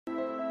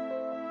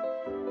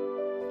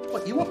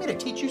What, you want me to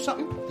teach you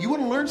something? You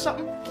want to learn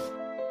something?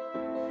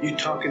 You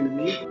talking to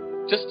me?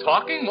 Just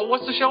talking? Well,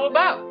 what's the show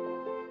about?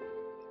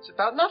 It's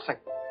about nothing.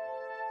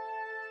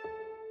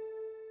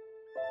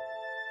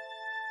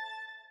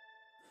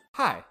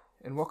 Hi,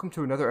 and welcome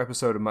to another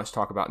episode of Much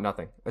Talk About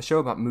Nothing, a show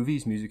about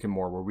movies, music, and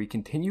more where we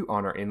continue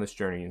on our endless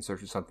journey in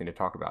search of something to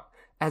talk about.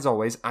 As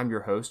always, I'm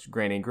your host,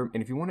 Grant Ingram,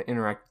 and if you want to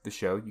interact with the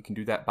show, you can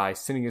do that by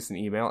sending us an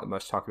email at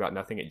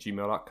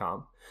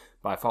muchtalkaboutnothing@gmail.com,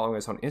 by following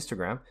us on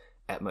Instagram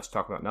at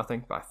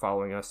muchtalkaboutnothing, by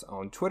following us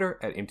on Twitter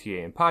at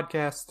MTAN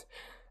Podcast,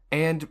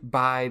 and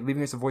by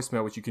leaving us a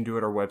voicemail, which you can do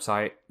at our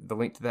website. The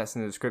link to that's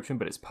in the description,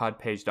 but it's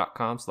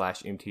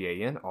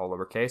podpage.com/MTAN, all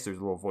lowercase. There's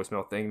a little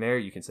voicemail thing there.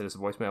 You can send us a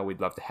voicemail.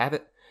 We'd love to have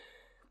it.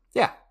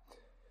 Yeah.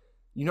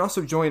 You can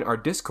also join our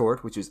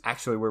Discord, which is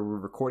actually where we're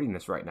recording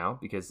this right now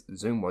because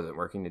Zoom wasn't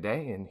working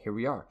today, and here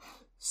we are.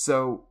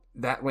 So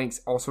that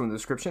link's also in the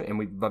description, and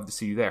we'd love to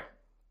see you there.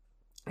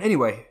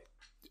 Anyway,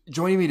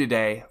 joining me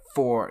today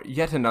for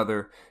yet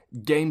another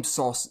Game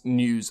Sauce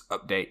news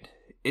update.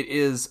 It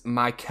is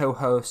my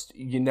co-host,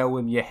 you know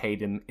him, you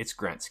hate him, it's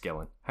Grant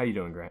Skillen. How you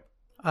doing, Grant?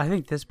 I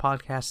think this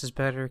podcast is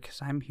better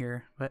because I'm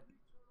here, but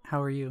how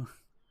are you?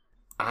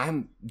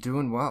 I'm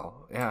doing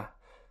well, yeah.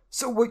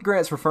 So what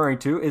Grant's referring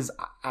to is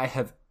I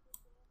have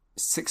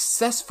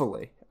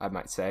successfully, I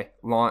might say,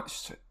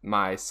 launched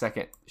my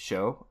second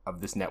show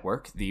of this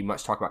network, the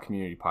Much Talk About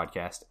Community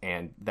podcast,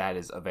 and that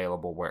is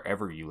available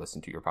wherever you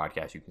listen to your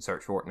podcast. You can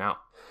search for it now.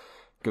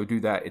 Go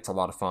do that. It's a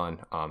lot of fun.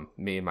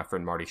 Me and my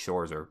friend Marty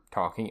Shores are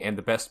talking, and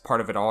the best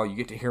part of it all, you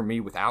get to hear me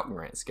without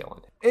Grant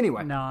Skillen.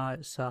 Anyway. No,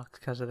 it sucks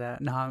because of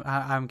that. No,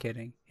 I'm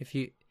kidding. If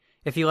you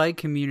like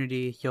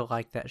Community, you'll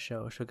like that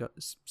show.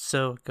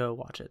 So go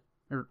watch it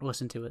or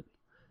listen to it.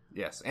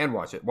 Yes, and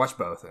watch it. Watch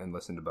both and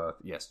listen to both.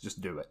 Yes,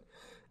 just do it.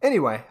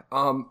 Anyway,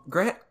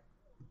 Grant,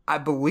 I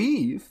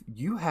believe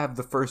you have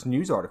the first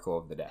news article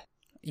of the day.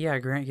 Yeah,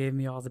 Grant gave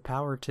me all the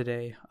power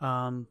today.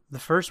 The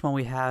first one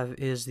we have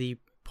is the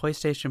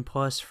PlayStation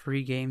Plus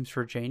free games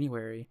for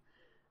January.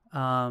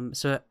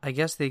 So I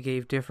guess they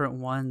gave different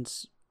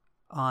ones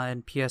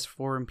on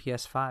PS4 and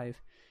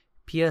PS5.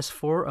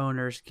 PS4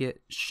 owners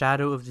get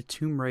Shadow of the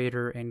Tomb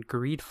Raider and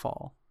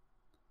Greedfall.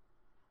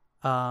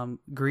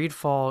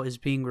 Greedfall is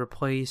being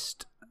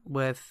replaced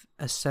with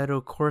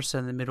Assetto Corsa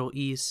in the Middle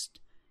East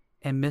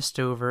and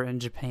Mistover in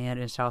Japan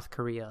and South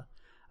Korea.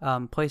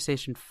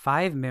 PlayStation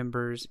 5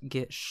 members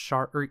get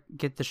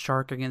the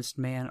Shark Against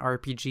Man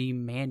RPG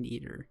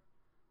Maneater,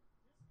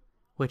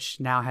 which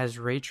now has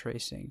ray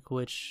tracing,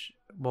 which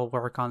will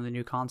work on the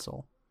new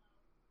console.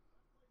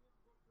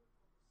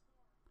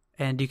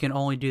 And you can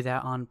only do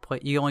that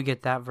you only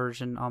get that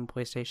version on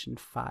PlayStation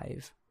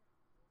 5.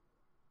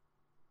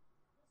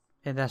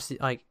 And that's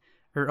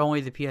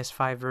only the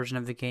PS5 version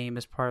of the game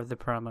is part of the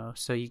promo,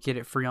 so you get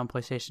it free on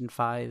PlayStation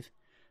 5,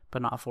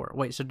 but not 4.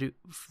 Wait, so do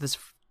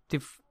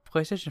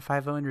PlayStation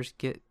 5 owners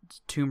get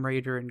Tomb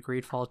Raider and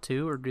Greedfall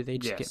too, or do they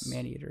just get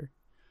Maneater?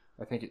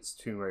 I think it's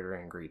Tomb Raider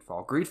and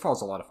Greedfall.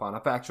 Greedfall's a lot of fun.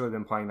 I've actually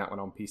been playing that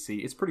one on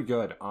PC. It's pretty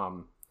good.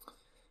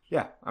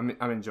 Yeah, I'm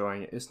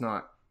enjoying it. It's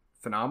not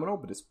phenomenal,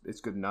 but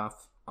it's good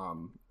enough.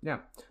 Yeah.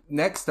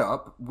 Next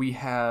up, we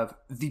have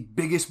the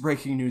biggest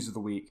breaking news of the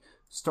week.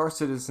 Star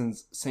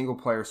Citizen's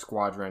single-player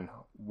Squadron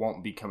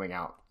won't be coming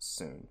out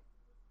soon.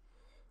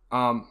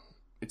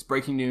 It's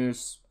breaking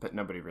news, but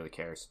nobody really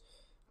cares.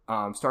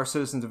 Star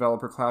Citizen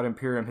developer Cloud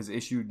Imperium has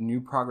issued a new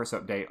progress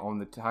update on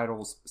the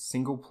title's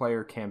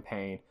single-player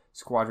campaign,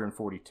 Squadron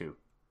 42.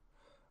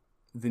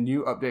 The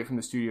new update from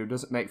the studio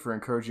doesn't make for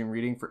encouraging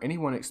reading for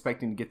anyone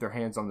expecting to get their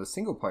hands on the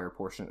single-player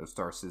portion of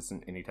Star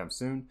Citizen anytime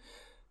soon.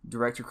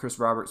 Director Chris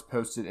Roberts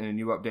posted in a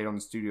new update on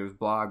the studio's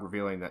blog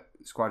revealing that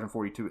Squadron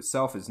 42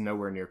 itself is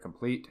nowhere near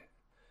complete.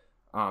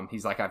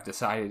 He's like, I've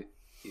decided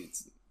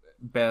it's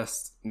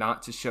best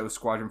not to show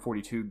Squadron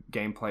 42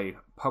 gameplay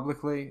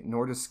publicly,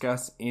 nor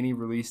discuss any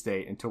release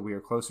date until we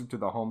are closer to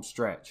the home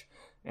stretch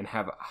and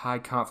have high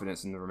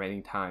confidence in the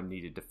remaining time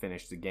needed to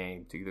finish the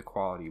game to the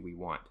quality we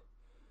want.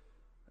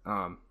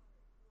 And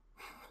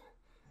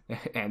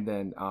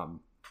then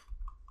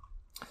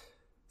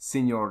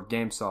Senor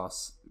Game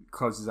Sauce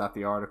closes out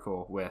the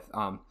article with,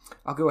 I'll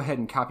go ahead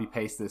and copy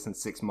paste this in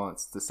 6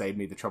 months to save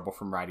me the trouble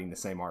from writing the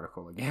same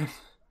article again.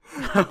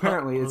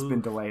 Apparently it's been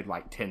delayed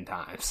like 10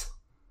 times.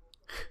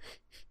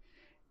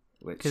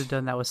 Could have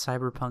done that with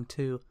Cyberpunk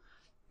too,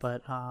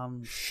 but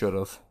should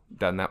have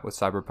done that with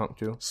Cyberpunk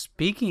too.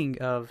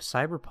 Speaking of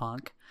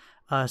Cyberpunk,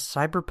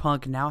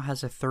 Cyberpunk now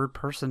has a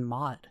third-person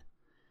mod.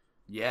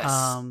 Yes.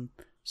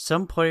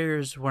 Some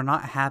players were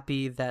not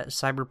happy that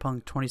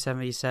Cyberpunk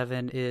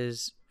 2077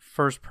 is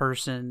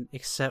first-person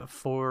except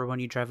for when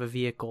you drive a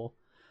vehicle.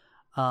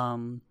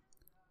 However,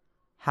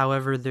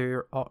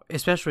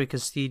 especially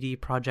because CD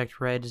Projekt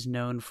Red is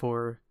known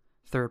for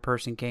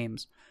third-person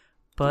games.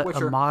 But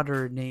a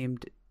modder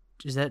named,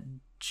 is that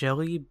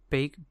Jelly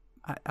Bake?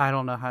 I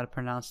don't know how to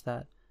pronounce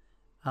that.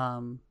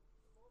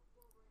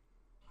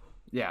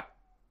 Yeah.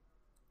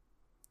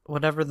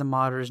 Whatever the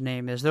modder's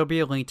name is, there'll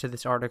be a link to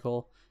this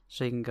article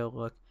so you can go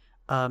look.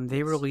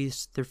 They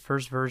released their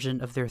first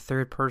version of their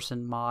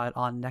third-person mod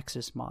on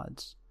Nexus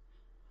Mods.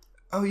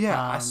 Oh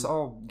yeah, I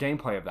saw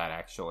gameplay of that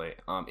actually.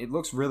 It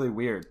looks really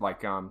weird.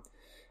 Like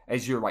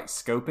as you're like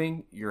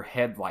scoping, your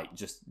head like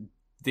just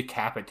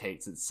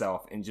decapitates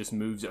itself and just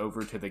moves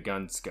over to the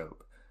gun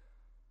scope.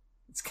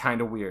 It's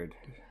kind of weird.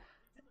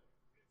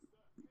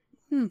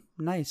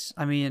 Nice.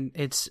 I mean,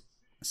 it's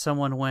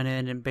someone went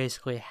in and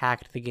basically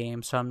hacked the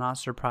game, so I'm not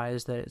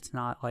surprised that it's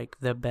not like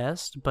the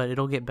best, but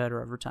it'll get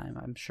better over time,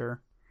 I'm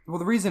sure. Well,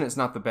 the reason it's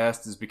not the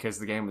best is because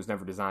the game was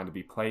never designed to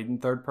be played in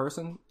third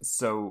person.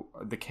 So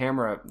the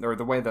camera, or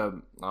the way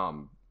the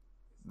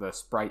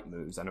sprite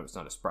moves, I know it's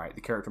not a sprite,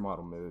 the character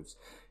model moves,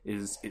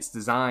 it's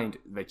designed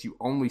that you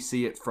only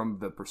see it from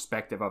the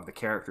perspective of the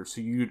character.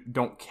 So you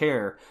don't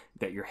care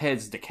that your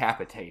head's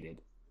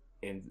decapitated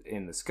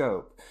in the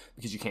scope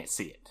because you can't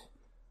see it.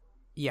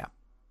 Yeah.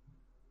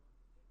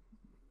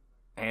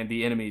 And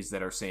the enemies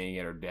that are seeing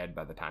it are dead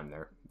by the time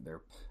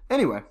they're...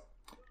 Anyway,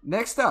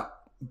 next up.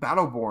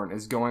 Battleborn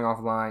is going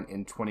offline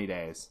in 20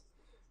 days.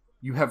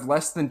 You have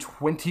less than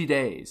 20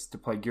 days to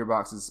play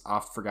Gearbox's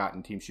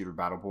oft-forgotten team shooter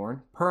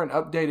Battleborn. Per an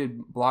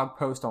updated blog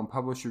post on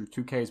publisher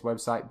 2K's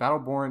website,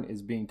 Battleborn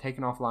is being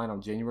taken offline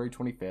on January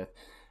 25th,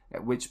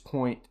 at which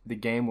point the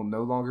game will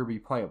no longer be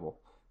playable.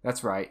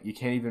 That's right, you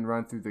can't even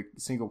run through the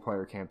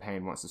single-player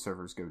campaign once the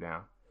servers go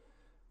down.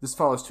 This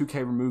follows 2K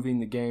removing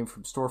the game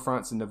from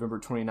storefronts in November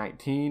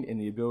 2019 and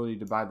the ability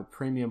to buy the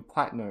premium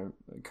Platinum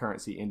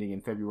currency ending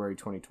in February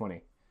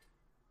 2020.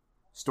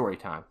 Story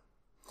time.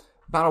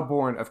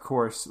 Battleborn, of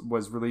course,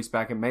 was released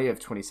back in May of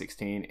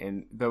 2016,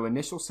 and though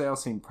initial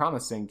sales seemed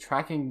promising,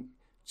 tracking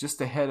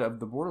just ahead of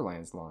the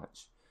Borderlands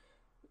launch.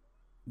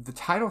 The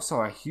title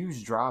saw a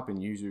huge drop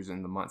in users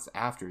in the months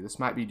after. This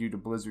might be due to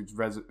Blizzard's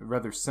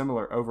rather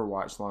similar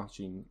Overwatch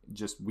launching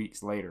just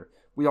weeks later.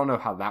 We all know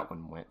how that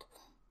one went.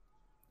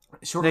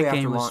 Shortly that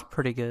game after was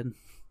pretty good.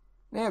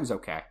 Yeah, it was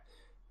okay.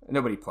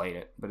 Nobody played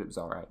it, but it was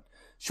alright.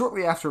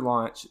 Shortly after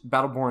launch,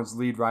 Battleborn's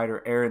lead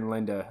writer Aaron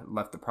Linde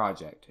left the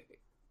project.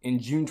 In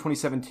June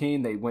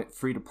 2017, they went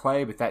free to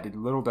play, but that did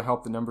little to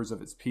help the numbers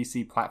of its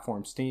PC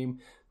platform Steam.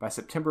 By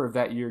September of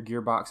that year,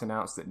 Gearbox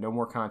announced that no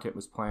more content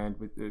was planned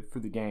for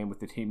the game,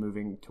 with the team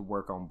moving to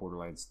work on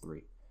Borderlands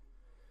 3.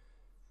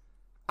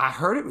 I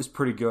heard it was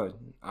pretty good.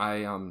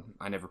 I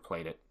never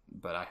played it,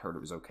 but I heard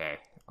it was okay.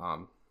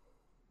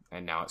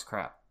 And now it's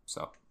crap,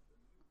 so...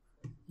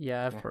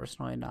 Yeah, I've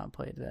personally not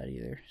played that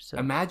either. So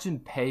imagine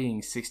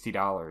paying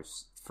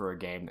 $60 for a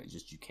game that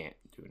just you can't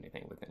do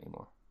anything with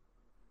anymore.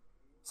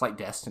 It's like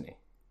Destiny.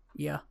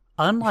 Yeah.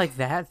 Unlike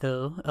that,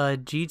 though,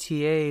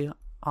 GTA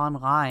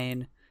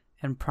Online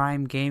and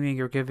Prime Gaming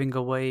are giving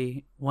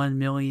away 1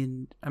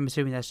 million. I'm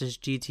assuming that's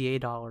just GTA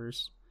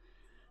dollars.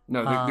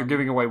 No, they're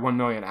giving away 1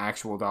 million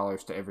actual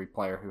dollars to every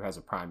player who has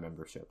a Prime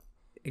membership.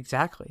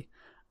 Exactly.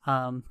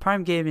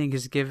 Prime Gaming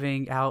is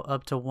giving out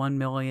up to 1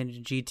 million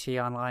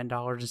GTA Online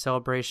dollars in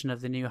celebration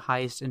of the new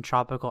heist in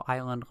Tropical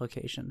Island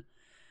location.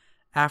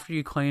 After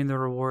you claim the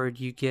reward,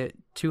 you get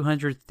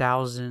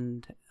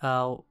 200,000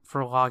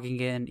 for logging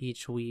in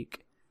each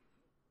week.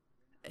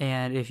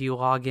 And if you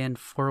log in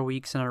 4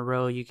 weeks in a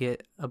row, you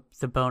get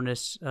the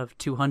bonus of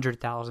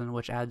 200,000,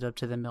 which adds up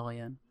to the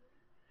million.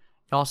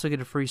 You also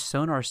get a free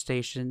sonar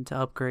station to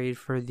upgrade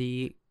for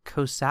the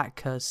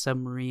Kosatka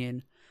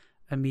submarine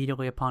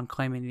immediately upon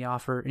claiming the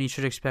offer, and you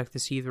should expect to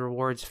see the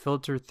rewards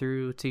filter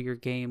through to your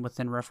game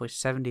within roughly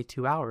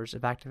 72 hours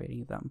of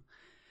activating them.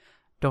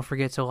 Don't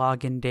forget to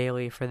log in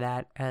daily for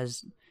that,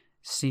 as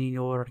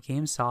Senor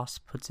GameSauce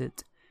puts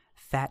it,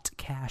 fat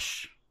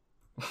cash.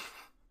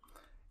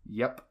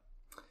 Yep.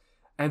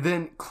 And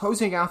then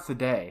closing out the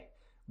day,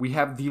 we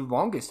have the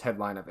longest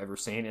headline I've ever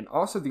seen, and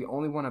also the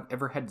only one I've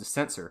ever had to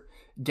censor.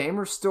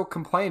 Gamers still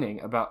complaining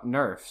about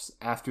nerfs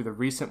after the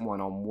recent one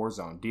on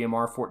Warzone.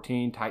 DMR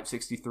 14, Type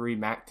 63,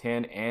 MAC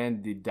 10,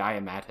 and the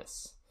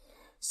Diamatis.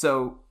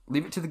 So,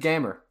 leave it to the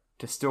gamer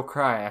to still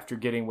cry after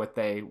getting what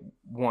they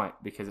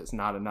want, because it's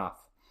not enough.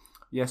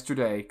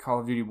 Yesterday, Call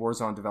of Duty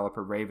Warzone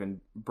developer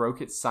Raven broke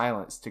its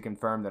silence to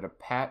confirm that a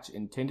patch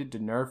intended to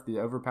nerf the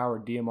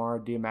overpowered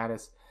DMR,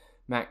 Diamatis,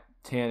 MAC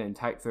 10, and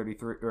Type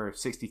 33 or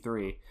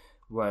 63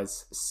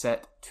 was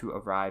set to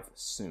arrive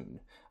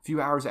soon. A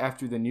few hours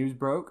after the news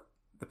broke,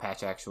 the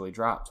patch actually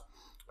dropped.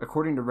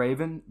 According to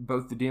Raven,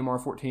 both the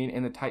DMR-14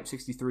 and the Type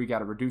 63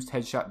 got a reduced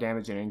headshot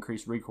damage and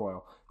increased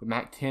recoil. The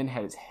MAC-10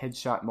 had its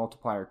headshot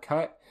multiplier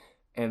cut,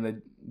 and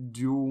the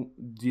dual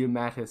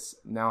Diamatis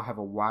now have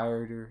a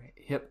wider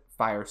hip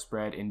fire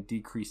spread and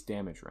decreased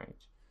damage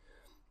range.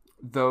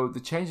 Though the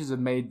changes have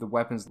made the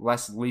weapons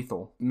less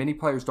lethal, many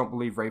players don't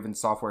believe Raven's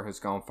software has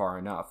gone far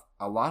enough.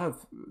 A lot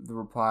of the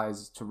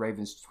replies to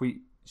Raven's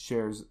tweet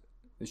share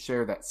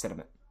that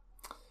sentiment.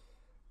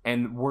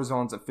 And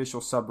Warzone's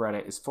official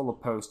subreddit is full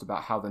of posts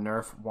about how the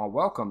nerf, while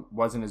welcome,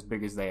 wasn't as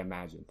big as they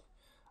imagined.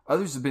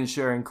 Others have been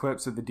sharing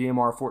clips of the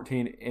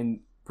DMR-14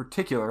 in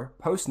particular,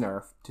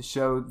 post-nerf, to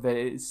show that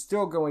it is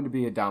still going to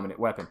be a dominant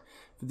weapon.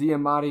 For the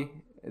Diamati,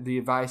 the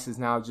advice is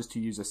now just to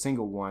use a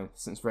single one,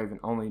 since Raven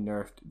only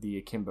nerfed the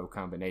Akimbo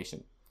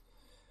combination.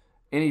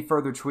 Any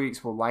further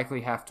tweaks will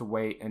likely have to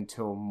wait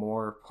until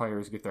more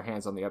players get their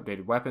hands on the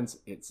updated weapons.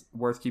 It's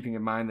worth keeping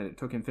in mind that it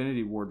took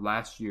Infinity Ward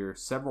last year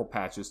several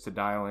patches to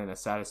dial in a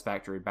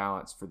satisfactory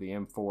balance for the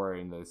M4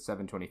 and the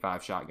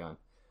 725 shotgun.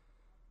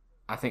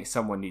 I think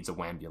someone needs a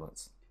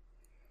wambulance.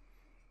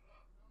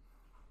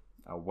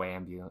 A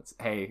wambulance.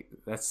 Hey,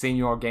 that's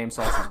Senor Game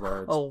Sauce's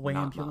words. A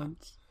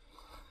wambulance.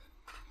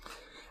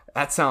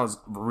 That sounds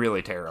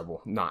really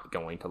terrible, not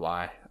going to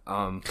lie.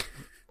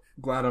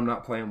 Glad I'm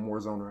not playing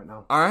Warzone right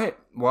now. All right,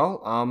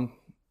 well,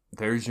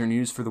 there's your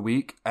news for the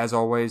week. As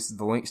always,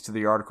 the links to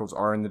the articles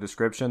are in the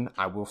description.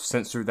 I will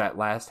censor that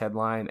last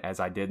headline as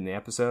I did in the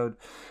episode.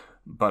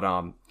 But,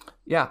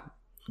 yeah,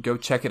 go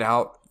check it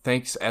out.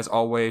 Thanks, as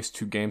always,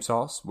 to Game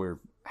Sauce. We're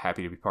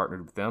happy to be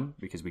partnered with them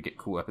because we get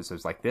cool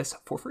episodes like this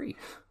for free.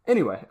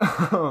 Anyway,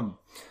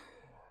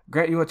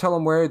 Grant, you want to tell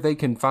them where they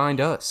can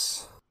find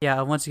us?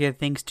 Yeah, once again,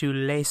 thanks to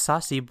Le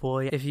Saucy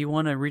Boy. If you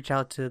want to reach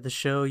out to the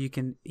show, you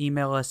can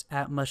email us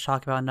at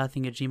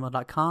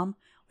muchtalkaboutnothing@gmail.com.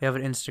 We have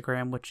an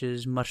Instagram, which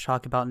is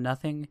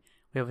muchtalkaboutnothing.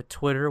 We have a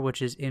Twitter,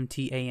 which is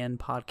MTAN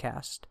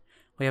Podcast.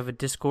 We have a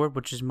Discord,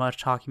 which is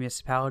Much Talk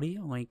Municipality,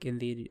 link in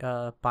the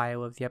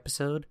bio of the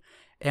episode.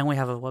 And we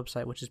have a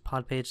website, which is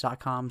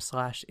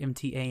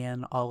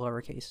podpage.com/MTAN, all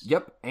lowercase.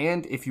 Yep,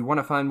 and if you want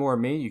to find more of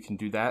me, you can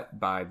do that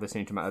by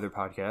listening to my other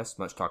podcast,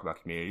 Much Talk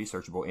About Community,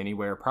 searchable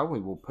anywhere.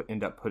 Probably will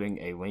end up putting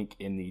a link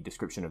in the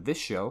description of this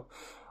show.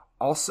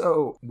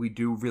 Also, we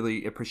do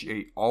really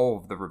appreciate all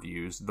of the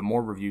reviews. The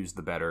more reviews,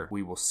 the better.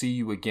 We will see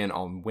you again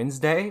on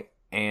Wednesday,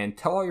 and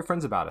tell all your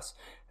friends about us.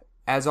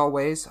 As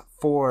always,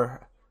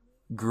 for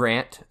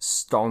Grant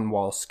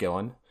Stonewall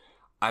Skillen,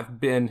 I've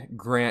been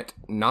Grant,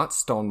 not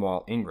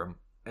Stonewall Ingram,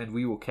 and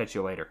we will catch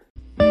you later.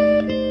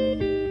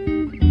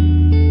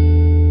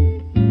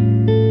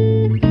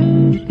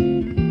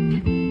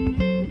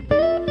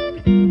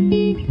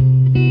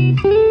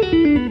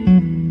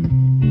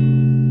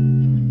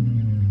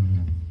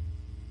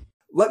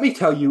 Let me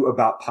tell you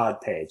about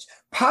Podpage.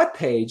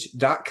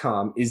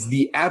 Podpage.com is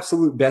the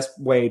absolute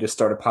best way to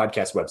start a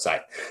podcast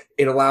website.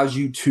 It allows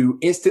you to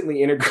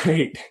instantly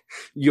integrate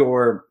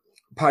your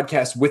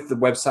podcast with the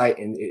website,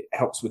 and it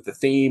helps with the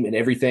theme and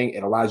everything.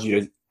 It allows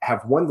you to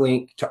have one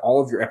link to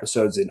all of your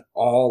episodes and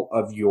all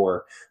of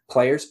your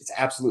players. It's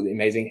absolutely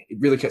amazing. It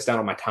really cuts down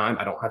on my time.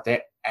 I don't have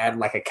to add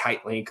like a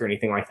kite link or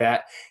anything like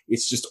that.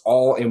 It's just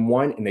all in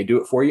one, and they do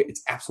it for you.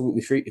 It's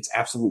absolutely free. It's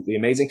absolutely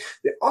amazing.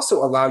 They also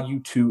allow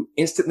you to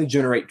instantly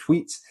generate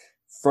tweets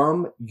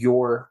from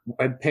your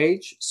web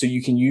page, so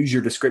you can use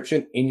your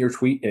description in your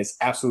tweet, and it's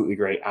absolutely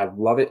great. I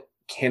love it.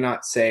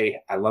 Cannot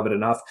say I love it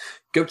enough.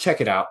 Go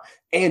check it out.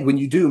 And when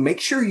you do, make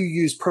sure you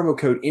use promo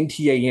code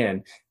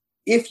MTAN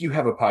if you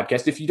have a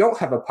podcast. If you don't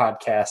have a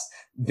podcast,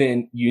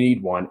 then you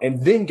need one.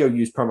 And then go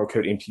use promo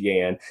code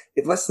MTAN.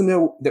 It lets them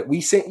know that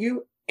we sent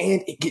you,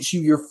 and it gets you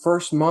your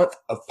first month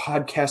of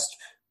podcast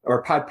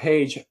or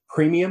Podpage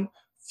Premium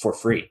for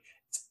free.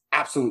 It's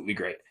absolutely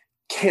great.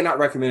 Cannot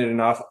recommend it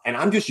enough. And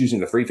I'm just using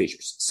the free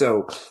features.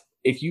 So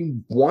if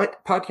you want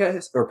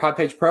podcast or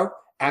Podpage Pro,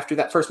 after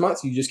that first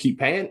month, you just keep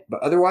paying.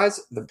 But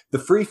otherwise, the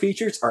free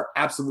features are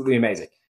absolutely amazing.